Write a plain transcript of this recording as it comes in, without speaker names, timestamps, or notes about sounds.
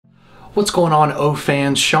What's going on, O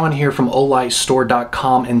fans? Sean here from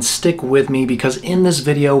OlightStore.com, and stick with me because in this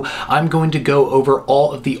video I'm going to go over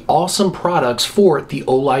all of the awesome products for the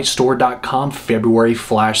OlightStore.com February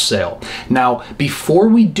flash sale. Now, before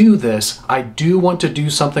we do this, I do want to do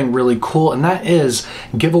something really cool, and that is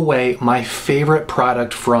give away my favorite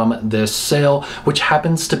product from this sale, which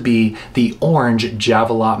happens to be the orange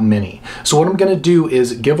Javelot Mini. So what I'm going to do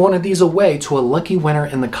is give one of these away to a lucky winner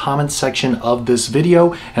in the comments section of this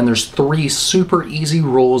video, and there's 3 super easy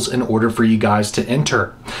rules in order for you guys to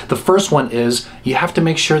enter. The first one is you have to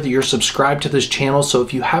make sure that you're subscribed to this channel, so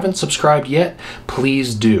if you haven't subscribed yet,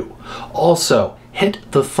 please do. Also, hit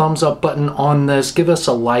the thumbs up button on this, give us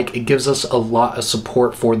a like, it gives us a lot of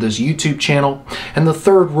support for this YouTube channel. And the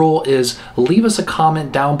third rule is leave us a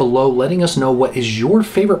comment down below letting us know what is your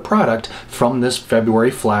favorite product from this February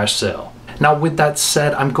flash sale. Now, with that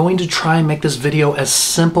said, I'm going to try and make this video as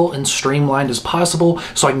simple and streamlined as possible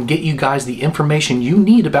so I can get you guys the information you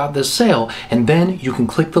need about this sale, and then you can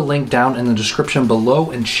click the link down in the description below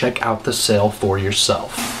and check out the sale for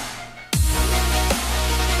yourself.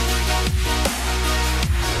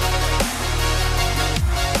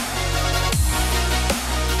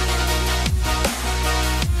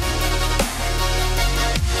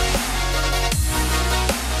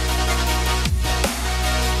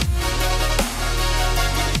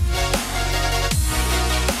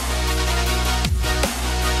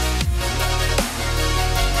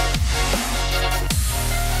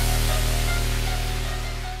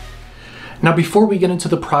 Now, before we get into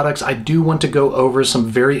the products, I do want to go over some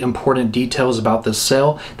very important details about this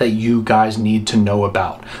sale that you guys need to know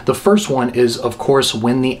about. The first one is, of course,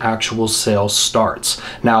 when the actual sale starts.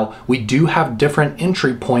 Now, we do have different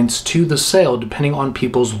entry points to the sale depending on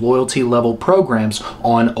people's loyalty level programs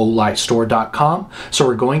on OlightStore.com. So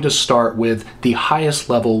we're going to start with the highest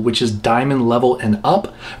level, which is diamond level and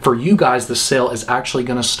up. For you guys, the sale is actually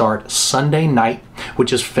going to start Sunday night,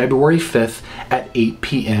 which is February 5th at 8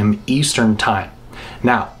 p.m. Eastern Time.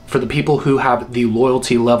 Now, for the people who have the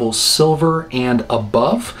loyalty level silver and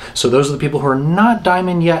above, so those are the people who are not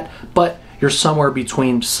diamond yet, but you're somewhere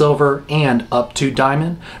between silver and up to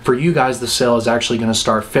diamond. For you guys, the sale is actually going to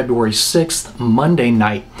start February 6th, Monday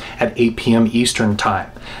night at 8 p.m. Eastern Time.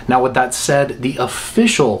 Now, with that said, the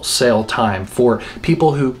official sale time for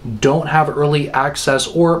people who don't have early access,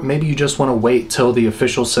 or maybe you just want to wait till the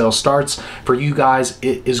official sale starts, for you guys,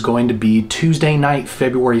 it is going to be Tuesday night,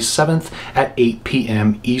 February 7th at 8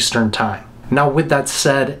 p.m. Eastern Time. Now, with that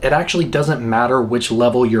said, it actually doesn't matter which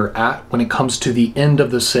level you're at when it comes to the end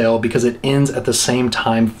of the sale because it ends at the same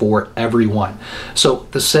time for everyone. So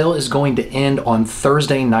the sale is going to end on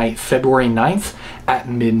Thursday night, February 9th at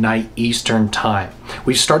midnight Eastern Time.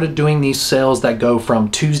 We started doing these sales that go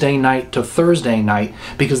from Tuesday night to Thursday night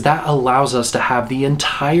because that allows us to have the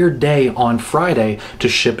entire day on Friday to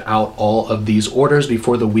ship out all of these orders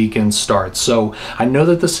before the weekend starts. So I know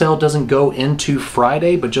that the sale doesn't go into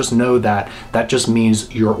Friday, but just know that that just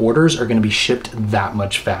means your orders are going to be shipped that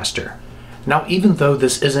much faster. Now, even though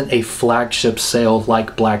this isn't a flagship sale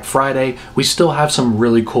like Black Friday, we still have some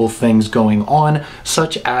really cool things going on,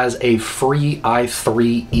 such as a free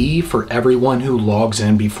i3E for everyone who logs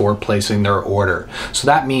in before placing their order. So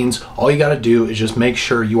that means all you got to do is just make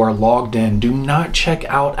sure you are logged in. Do not check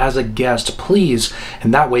out as a guest, please,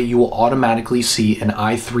 and that way you will automatically see an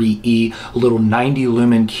i3E little 90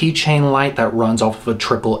 lumen keychain light that runs off of a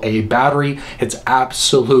AAA battery. It's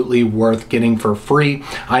absolutely worth getting for free.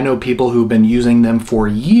 I know people who've been using them for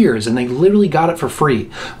years and they literally got it for free.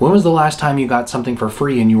 When was the last time you got something for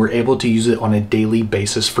free and you were able to use it on a daily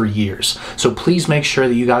basis for years? So please make sure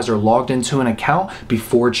that you guys are logged into an account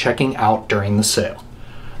before checking out during the sale.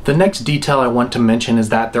 The next detail I want to mention is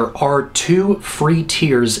that there are 2 free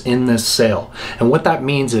tiers in this sale. And what that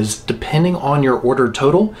means is, depending on your order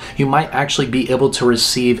total, you might actually be able to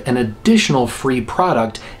receive an additional free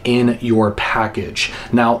product in your package.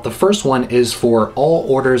 Now, the first one is for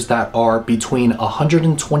all orders that are between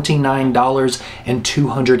 $129 and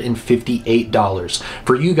 $258.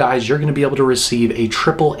 For you guys, you're going to be able to receive a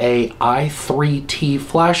AAA i3T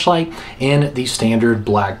flashlight in the standard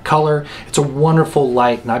black color. It's a wonderful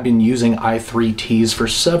light. I've been using i3Ts for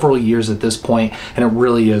several years at this point, and it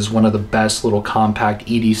really is one of the best little compact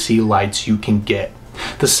EDC lights you can get.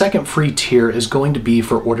 The second free tier is going to be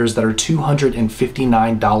for orders that are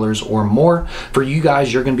 $259 or more. For you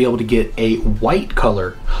guys, you're going to be able to get a white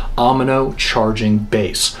color Omino charging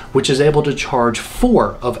base, which is able to charge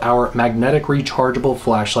 4 of our magnetic rechargeable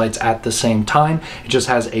flashlights at the same time. It just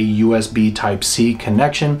has a USB Type-C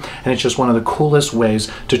connection, and it's just one of the coolest ways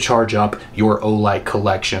to charge up your Olight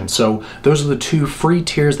collection. So those are the 2 free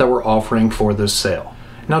tiers that we're offering for this sale.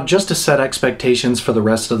 Now, just to set expectations for the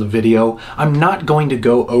rest of the video, I'm not going to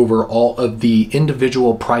go over all of the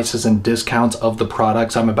individual prices and discounts of the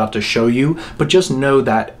products I'm about to show you, but just know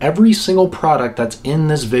that every single product that's in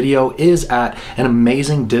this video is at an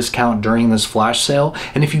amazing discount during this flash sale.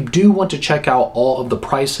 And if you do want to check out all of the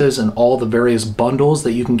prices and all the various bundles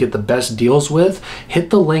that you can get the best deals with, hit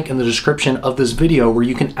the link in the description of this video where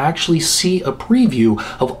you can actually see a preview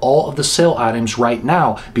of all of the sale items right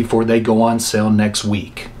now before they go on sale next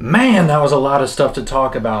week. Man, that was a lot of stuff to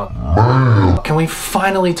talk about. Can we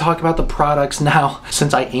finally talk about the products now?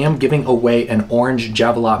 Since I am giving away an orange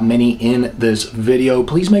Javelot Mini in this video,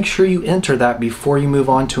 please make sure you enter that before you move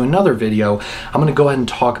on to another video. I'm gonna go ahead and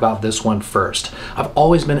talk about this one first. I've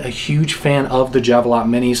always been a huge fan of the Javelot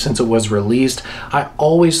Mini since it was released. I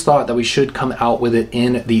always thought that we should come out with it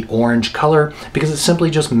in the orange color because it simply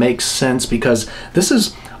just makes sense, because this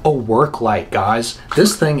is a work light, guys.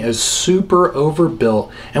 This thing is super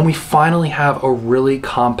overbuilt, and we finally have a really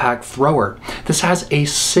compact thrower. This has a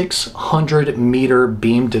 600 meter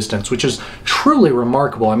beam distance, which is truly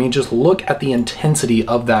remarkable. I mean, just look at the intensity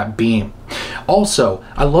of that beam. Also,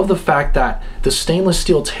 I love the fact that the stainless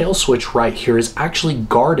steel tail switch right here is actually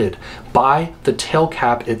guarded by the tail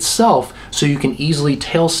cap itself, so you can easily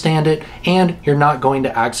tail stand it and you're not going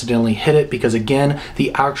to accidentally hit it, because again,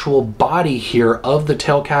 the actual body here of the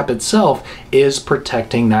tail cap itself is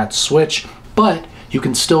protecting that switch, but you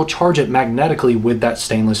can still charge it magnetically with that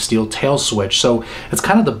stainless steel tail switch. So it's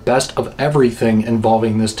kind of the best of everything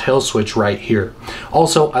involving this tail switch right here.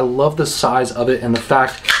 Also, I love the size of it and the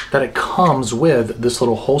fact that it comes with this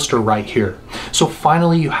little holster right here. So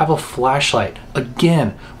finally you have a flashlight,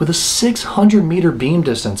 again, with a 600 meter beam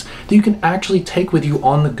distance that you can actually take with you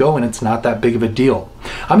on the go, and it's not that big of a deal.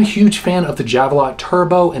 I'm a huge fan of the Javelot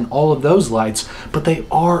Turbo and all of those lights, but they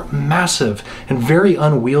are massive and very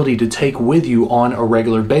unwieldy to take with you on a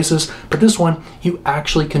regular basis, but this one, you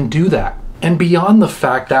actually can do that. And beyond the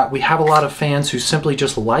fact that we have a lot of fans who simply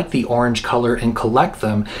just like the orange color and collect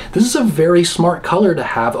them, this is a very smart color to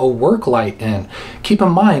have a work light in. Keep in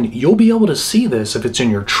mind, you'll be able to see this if it's in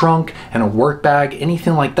your trunk and a work bag,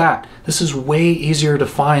 anything like that. This is way easier to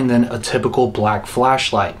find than a typical black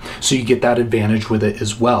flashlight, so you get that advantage with it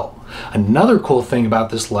as well. Another cool thing about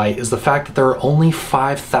this light is the fact that there are only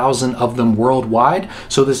 5,000 of them worldwide,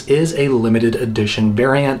 so this is a limited edition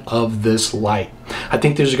variant of this light. I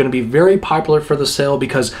think these are going to be very popular for the sale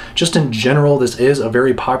because just in general, this is a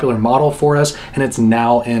very popular model for us, and it's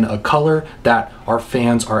now in a color that our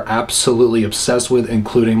fans are absolutely obsessed with,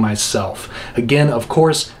 including myself. Again, of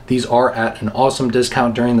course, these are at an awesome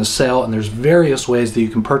discount during the sale, and there's various ways that you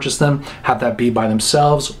can purchase them, have that be by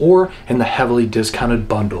themselves or in the heavily discounted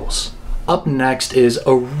bundles. Up next is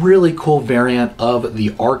a really cool variant of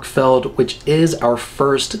the Arkfeld, which is our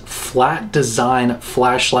first flat design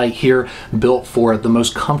flashlight here, built for the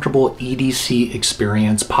most comfortable EDC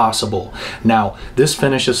experience possible. Now, this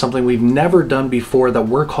finish is something we've never done before that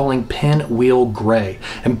we're calling pinwheel gray.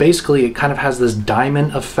 And basically it kind of has this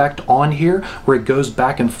diamond effect on here where it goes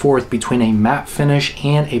back and forth between a matte finish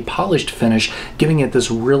and a polished finish, giving it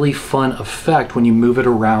this really fun effect when you move it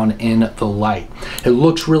around in the light. It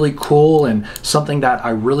looks really cool and something that I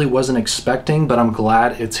really wasn't expecting, but I'm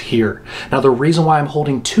glad it's here. Now, the reason why I'm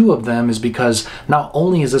holding two of them is because not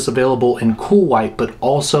only is this available in cool white, but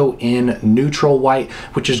also in neutral white,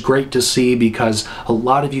 which is great to see because a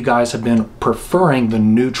lot of you guys have been preferring the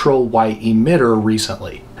neutral white emitter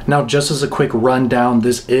recently. Now, just as a quick rundown,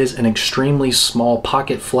 this is an extremely small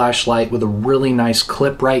pocket flashlight with a really nice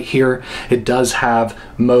clip right here. It does have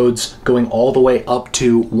modes going all the way up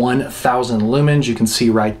to 1000 lumens, you can see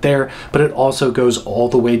right there, but it also goes all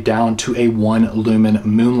the way down to a 1 lumen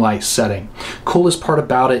moonlight setting. Coolest part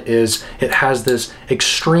about it is it has this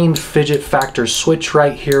extreme fidget factor switch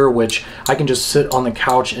right here, which I can just sit on the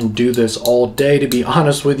couch and do this all day, to be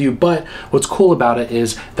honest with you. But what's cool about it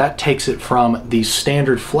is that takes it from the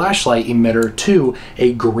standard flashlight emitter to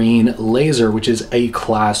a green laser, which is a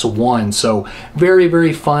class 1. So very,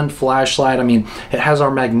 very fun flashlight. I mean, it has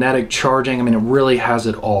our magnetic charging. I mean, it really has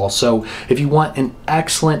it all. So if you want an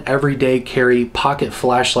excellent everyday carry pocket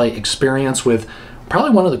flashlight experience with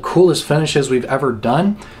probably one of the coolest finishes we've ever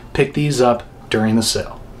done, pick these up during the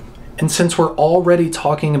sale. And since we're already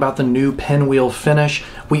talking about the new pinwheel finish,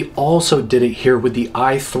 we also did it here with the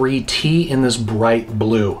i3T in this bright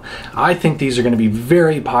blue. I think these are going to be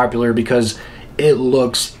very popular because it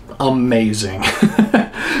looks amazing.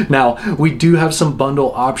 Now, we do have some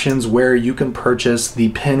bundle options where you can purchase the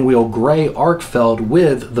pinwheel gray Arkfeld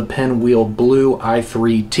with the pinwheel blue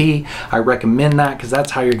i3T. I recommend that because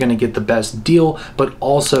that's how you're going to get the best deal, but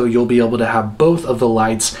also you'll be able to have both of the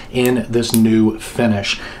lights in this new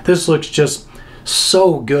finish. This looks just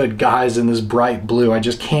so good, guys, in this bright blue. I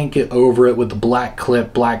just can't get over it with the black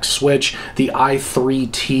clip, black switch. The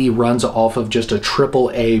i3T runs off of just a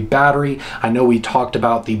AAA battery. I know we talked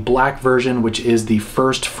about the black version, which is the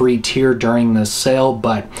first free tier during this sale,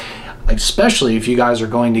 but especially if you guys are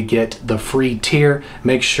going to get the free tier,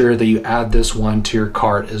 make sure that you add this one to your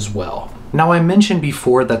cart as well. Now, I mentioned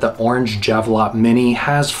before that the orange Javelot Mini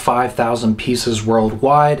has 5,000 pieces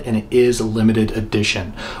worldwide and it is a limited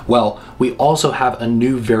edition. Well, we also have a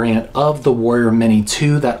new variant of the Warrior Mini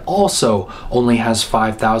 2 that also only has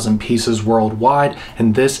 5,000 pieces worldwide,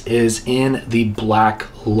 and this is in the black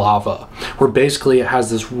lava, where basically it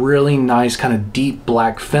has this really nice kind of deep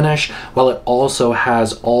black finish, while it also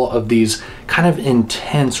has all of these kind of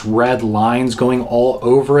intense red lines going all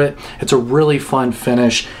over it. It's a really fun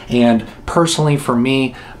finish, and personally for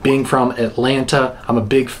me, being from Atlanta, I'm a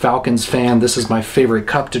big Falcons fan. This is my favorite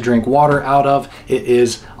cup to drink water out of. It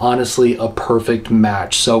is honestly a perfect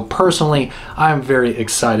match. So personally, I'm very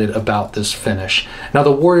excited about this finish. Now,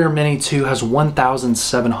 the Warrior Mini 2 has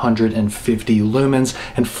 1,750 lumens,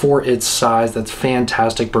 and for its size, that's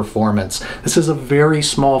fantastic performance. This is a very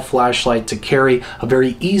small flashlight to carry, a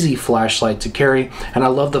very easy flashlight to carry, and I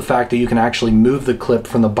love the fact that you can actually move the clip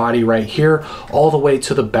from the body right here all the way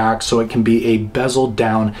to the back, so it can be a bezel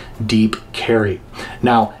down deep carry.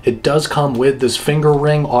 Now, it does come with this finger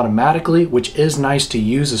ring automatically, which is nice to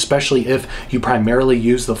use, especially if you primarily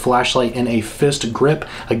use the flashlight in a fist grip.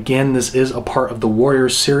 Again, this is a part of the Warrior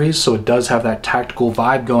series, so it does have that tactical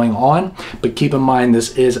vibe going on, but keep in mind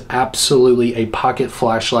this is absolutely a pocket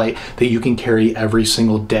flashlight that you can carry every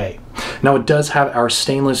single day. Now, it does have our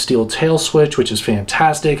stainless steel tail switch, which is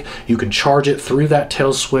fantastic. You can charge it through that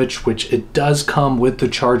tail switch, which it does come with the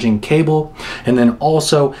charging cable. And then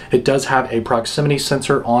also it does have a proximity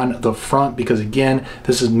sensor on the front, because again,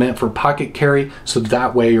 this is meant for pocket carry, so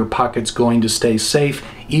that way your pocket's going to stay safe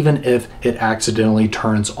even if it accidentally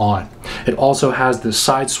turns on. It also has this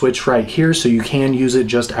side switch right here, so you can use it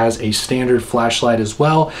just as a standard flashlight as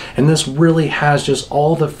well. And this really has just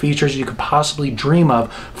all the features you could possibly dream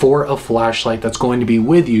of for a flashlight that's going to be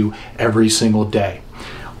with you every single day.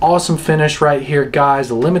 Awesome finish right here, guys.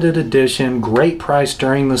 Limited edition, great price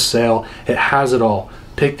during the sale. It has it all.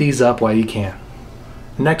 Pick these up while you can.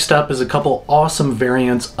 Next up is a couple awesome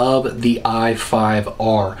variants of the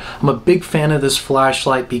i5R. I'm a big fan of this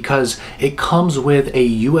flashlight because it comes with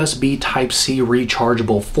a USB Type-C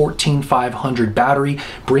rechargeable 14500 battery,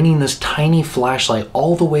 bringing this tiny flashlight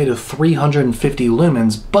all the way to 350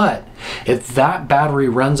 lumens, but if that battery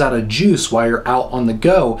runs out of juice while you're out on the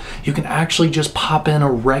go, you can actually just pop in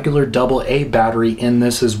a regular AA battery in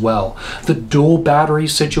this as well. The dual battery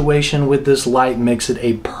situation with this light makes it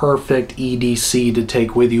a perfect EDC to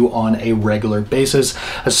take with you on a regular basis,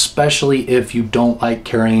 especially if you don't like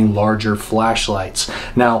carrying larger flashlights.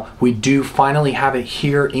 Now, we do finally have it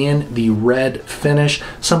here in the red finish,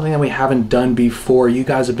 something that we haven't done before. You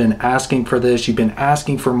guys have been asking for this. You've been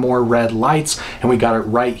asking for more red lights, and we got it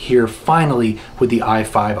right here finally with the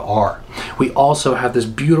i5R. We also have this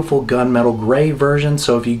beautiful gunmetal gray version,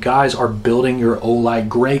 so if you guys are building your Olight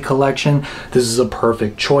gray collection, this is a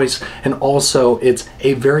perfect choice. And also, it's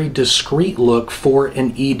a very discreet look for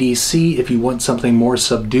an EDC if you want something more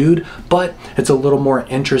subdued, but it's a little more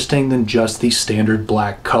interesting than just the standard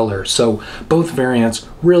black color. So both variants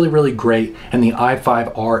really great, and the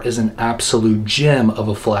i5R is an absolute gem of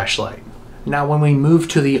a flashlight. Now, when we move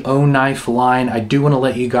to the O knife line, I do want to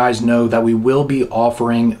let you guys know that we will be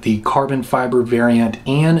offering the carbon fiber variant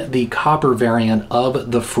and the copper variant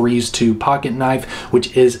of the Freeze 2 pocket knife,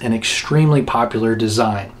 which is an extremely popular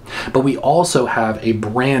design. But we also have a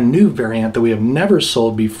brand new variant that we have never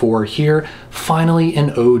sold before here, finally in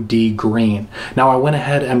OD green. Now, I went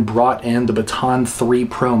ahead and brought in the Baton 3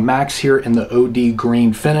 Pro Max here in the OD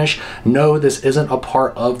green finish. No, this isn't a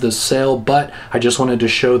part of the sale, but I just wanted to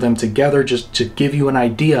show them together just to give you an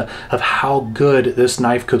idea of how good this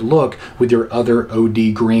knife could look with your other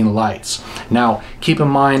OD green lights. Now, keep in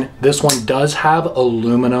mind, this one does have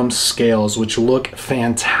aluminum scales, which look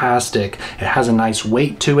fantastic. It has a nice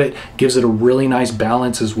weight to it, gives it a really nice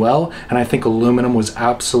balance as well, and I think aluminum was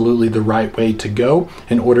absolutely the right way to go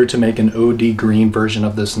in order to make an OD green version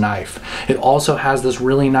of this knife. It also has this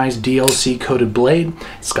really nice DLC coated blade.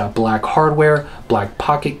 It's got black hardware, black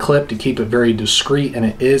pocket clip to keep it very discreet, and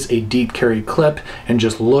it is a deep carry clip. And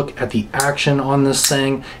just look at the action on this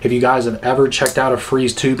thing. If you guys have ever checked out a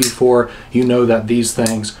Freeze 2 before, you know that these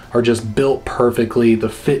things are just built perfectly. The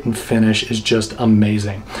fit and finish is just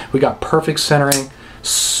amazing. We got perfect centering,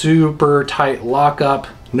 super tight lockup,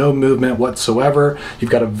 no movement whatsoever. You've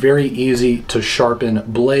got a very easy to sharpen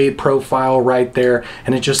blade profile right there,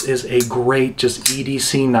 and it just is a great just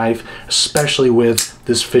EDC knife, especially with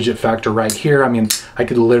this fidget factor right here. I mean, I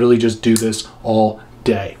could literally just do this all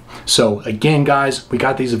day. So again, guys, we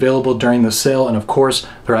got these available during the sale, and of course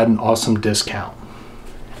they're at an awesome discount.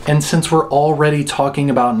 And since we're already talking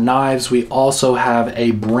about knives, we also have a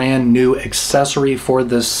brand new accessory for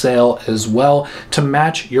this sale as well. To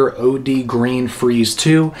match your OD Green Freeze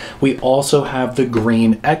 2, we also have the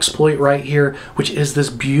Green Exploit right here, which is this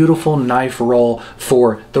beautiful knife roll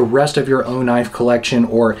for the rest of your own knife collection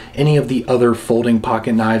or any of the other folding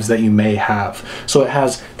pocket knives that you may have. So it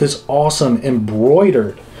has this awesome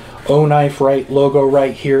embroidered O-Knife logo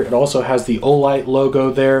right here. It also has the Olight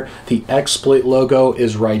logo there. The Exploit logo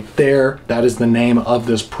is right there. That is the name of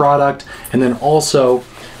this product. And then also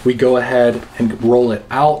we go ahead and roll it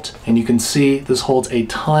out, and you can see this holds a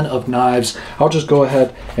ton of knives. I'll just go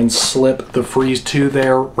ahead and slip the Freeze 2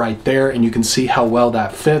 there, right there, and you can see how well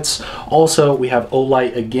that fits. Also, we have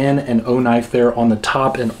Olight again and O-Knife there on the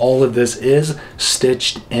top, and all of this is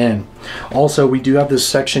stitched in. Also, we do have this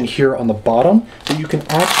section here on the bottom that you can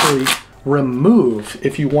actually remove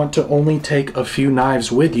if you want to only take a few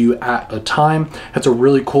knives with you at a time. That's a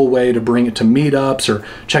really cool way to bring it to meetups or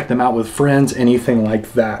check them out with friends, anything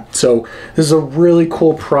like that. So this is a really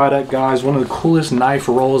cool product, guys. One of the coolest knife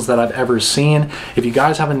rolls that I've ever seen. If you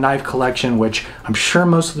guys have a knife collection, which I'm sure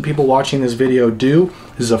most of the people watching this video do,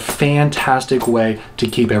 this is a fantastic way to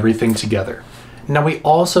keep everything together. Now we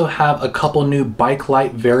also have a couple new bike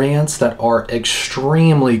light variants that are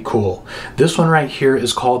extremely cool. This one right here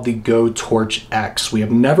is called the Gotorch X. We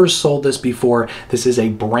have never sold this before. This is a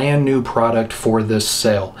brand new product for this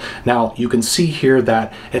sale. Now you can see here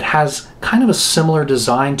that it has kind of a similar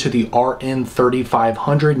design to the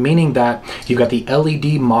RN3500, meaning that you've got the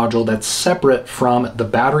LED module that's separate from the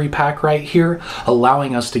battery pack right here,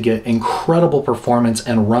 allowing us to get incredible performance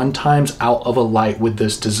and run times out of a light with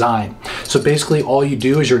this design. So basically all you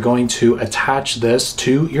do is you're going to attach this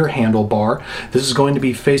to your handlebar. This is going to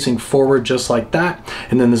be facing forward just like that,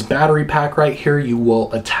 and then this battery pack right here you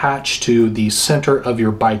will attach to the center of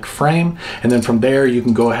your bike frame, and then from there you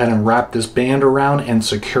can go ahead and wrap this band around and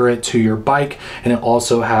secure it to your bike. And it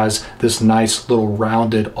also has this nice little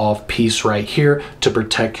rounded off piece right here to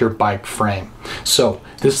protect your bike frame. So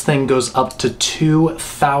this thing goes up to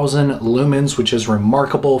 2,000 lumens, which is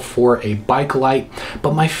remarkable for a bike light.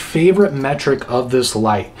 But my favorite metric of this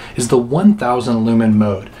light is the 1,000 lumen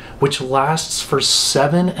mode, which lasts for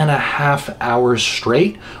 7.5 hours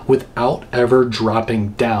straight without ever dropping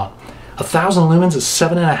down. 1,000 lumens is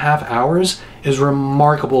 7.5 hours is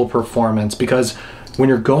remarkable performance, because when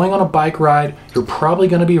you're going on a bike ride, you're probably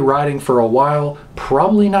going to be riding for a while,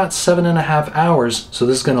 probably not 7.5 hours, so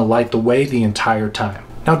this is going to light the way the entire time.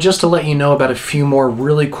 Now, just to let you know about a few more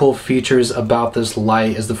really cool features about this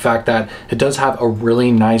light is the fact that it does have a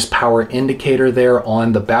really nice power indicator there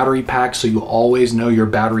on the battery pack, so you always know your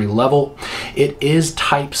battery level. It is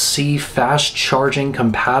Type-C fast charging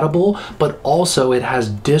compatible, but also it has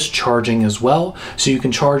discharging as well, so you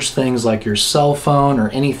can charge things like your cell phone or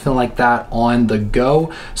anything like that on the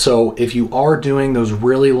go. So if you are doing those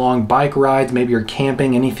really long bike rides, maybe you're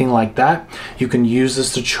camping, anything like that, you can use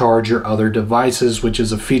this to charge your other devices, which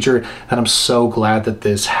is a feature that I'm so glad that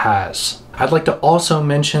this has. I'd like to also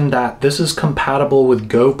mention that this is compatible with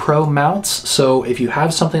GoPro mounts, so if you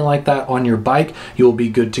have something like that on your bike, you'll be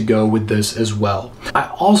good to go with this as well. I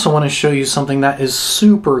also want to show you something that is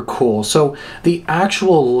super cool. So the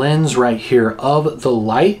actual lens right here of the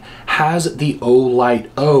light has the Olight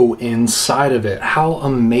O inside of it. How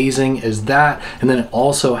amazing is that? And then it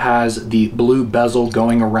also has the blue bezel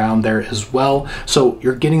going around there as well. So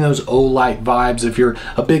you're getting those Olight vibes. If you're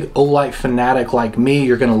a big Olight fanatic like me,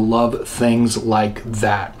 you're gonna love things like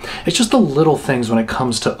that. It's just the little things when it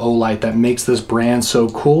comes to Olight that makes this brand so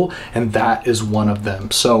cool, and that is one of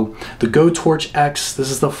them. So the Gotorch X, this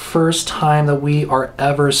is the first time that we are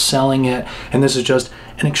ever selling it, and this is just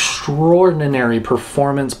an extraordinary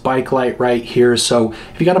performance bike light right here. So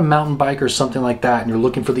if you got a mountain bike or something like that and you're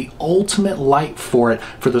looking for the ultimate light for it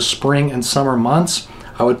for the spring and summer months,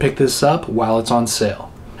 I would pick this up while it's on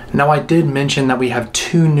sale. Now I did mention that we have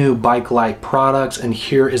 2 new bike light products, and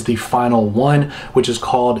here is the final one, which is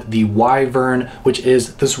called the Wyvern, which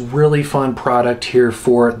is this really fun product here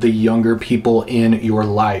for the younger people in your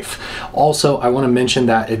life. Also, I want to mention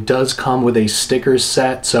that it does come with a sticker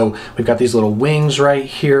set, so we've got these little wings right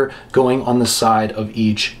here going on the side of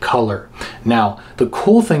each color. Now, the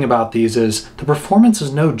cool thing about these is the performance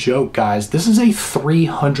is no joke, guys. This is a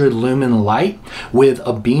 300 lumen light with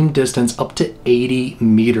a beam distance up to 80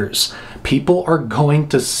 meters. People are going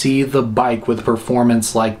to see the bike with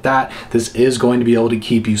performance like that. This is going to be able to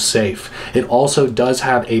keep you safe. It also does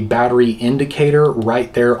have a battery indicator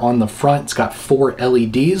right there on the front. It's got 4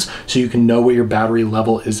 LEDs so you can know what your battery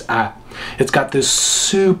level is at. It's got this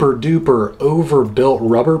super duper overbuilt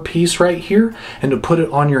rubber piece right here, and to put it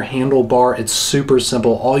on your handlebar, it's super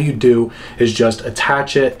simple. All you do is just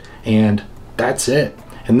attach it and that's it.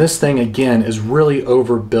 And this thing, again, is really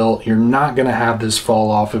overbuilt. You're not going to have this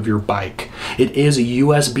fall off of your bike. It is a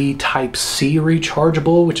USB Type-C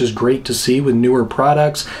rechargeable, which is great to see with newer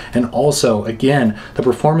products. And also, again, the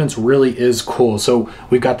performance really is cool. So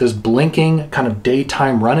we've got this blinking kind of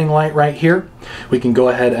daytime running light right here. We can go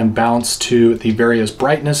ahead and bounce to the various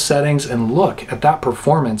brightness settings and look at that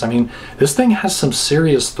performance. I mean, this thing has some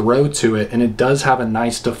serious throw to it, and it does have a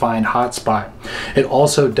nice defined hotspot. It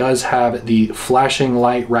also does have the flashing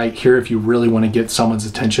light right here if you really want to get someone's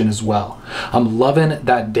attention as well. I'm loving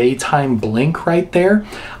that daytime blink right there.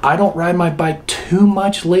 I don't ride my bike too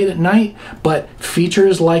much late at night, but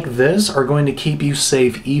features like this are going to keep you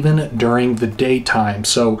safe even during the daytime.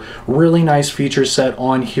 So really nice feature set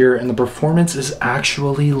on here, and the performance is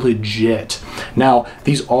actually legit. Now,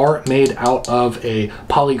 these are made out of a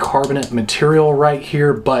polycarbonate material right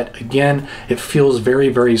here, but again, it feels very,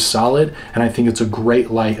 very solid, and I think it's a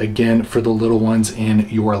great light, again, for the little ones in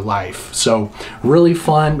your life. So really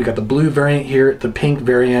fun. We got the blue variant here, the pink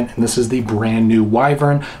variant, and this is the brand new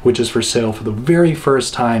Wyvern, which is for sale for the very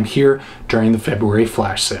first time here during the February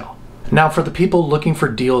flash sale. Now, for the people looking for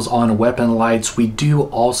deals on weapon lights, we do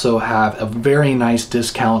also have a very nice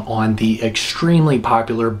discount on the extremely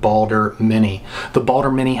popular Balder Mini. The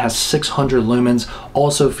Balder Mini has 600 lumens,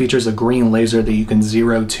 also features a green laser that you can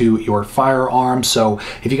zero to your firearm. So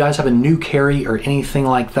if you guys have a new carry or anything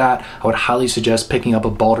like that, I would highly suggest picking up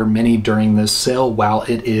a Balder Mini during this sale while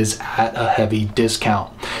it is at a heavy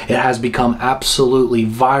discount. It has become absolutely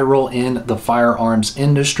viral in the firearms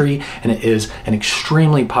industry, and it is an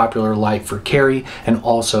extremely popular light for carry, and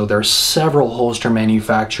also there are several holster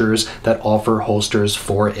manufacturers that offer holsters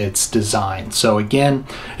for its design. So again,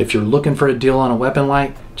 if you're looking for a deal on a weapon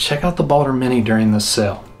light, check out the Balder Mini during this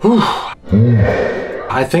sale. Whew.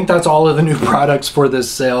 I think that's all of the new products for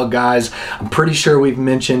this sale, guys. I'm pretty sure we've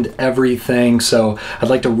mentioned everything, so I'd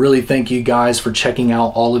like to really thank you guys for checking out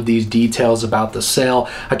all of these details about the sale.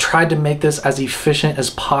 I tried to make this as efficient as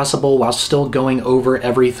possible while still going over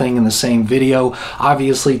everything in the same video.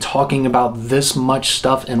 Obviously, talking about this much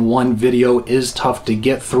stuff in one video is tough to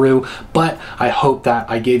get through, but I hope that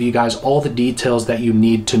I gave you guys all the details that you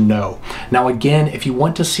need to know. Now again, if you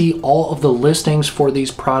want to see all of the listings for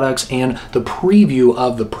these products and the preview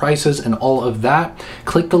of the prices and all of that,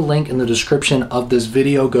 click the link in the description of this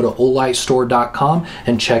video. Go to olightstore.com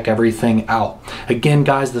and check everything out. Again,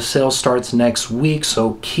 guys, the sale starts next week,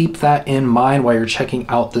 so keep that in mind while you're checking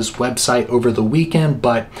out this website over the weekend.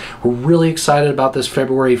 But we're really excited about this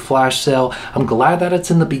February flash sale. I'm glad that it's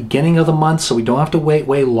in the beginning of the month, so we don't have to wait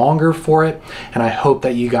way longer for it, and I hope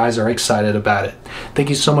that you guys are excited about it. Thank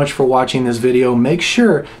you so much for watching this video. Make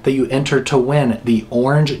sure that you enter to win the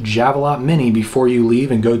orange Javelot Mini before you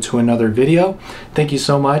leave and go to another video. Thank you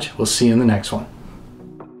so much. We'll see you in the next one.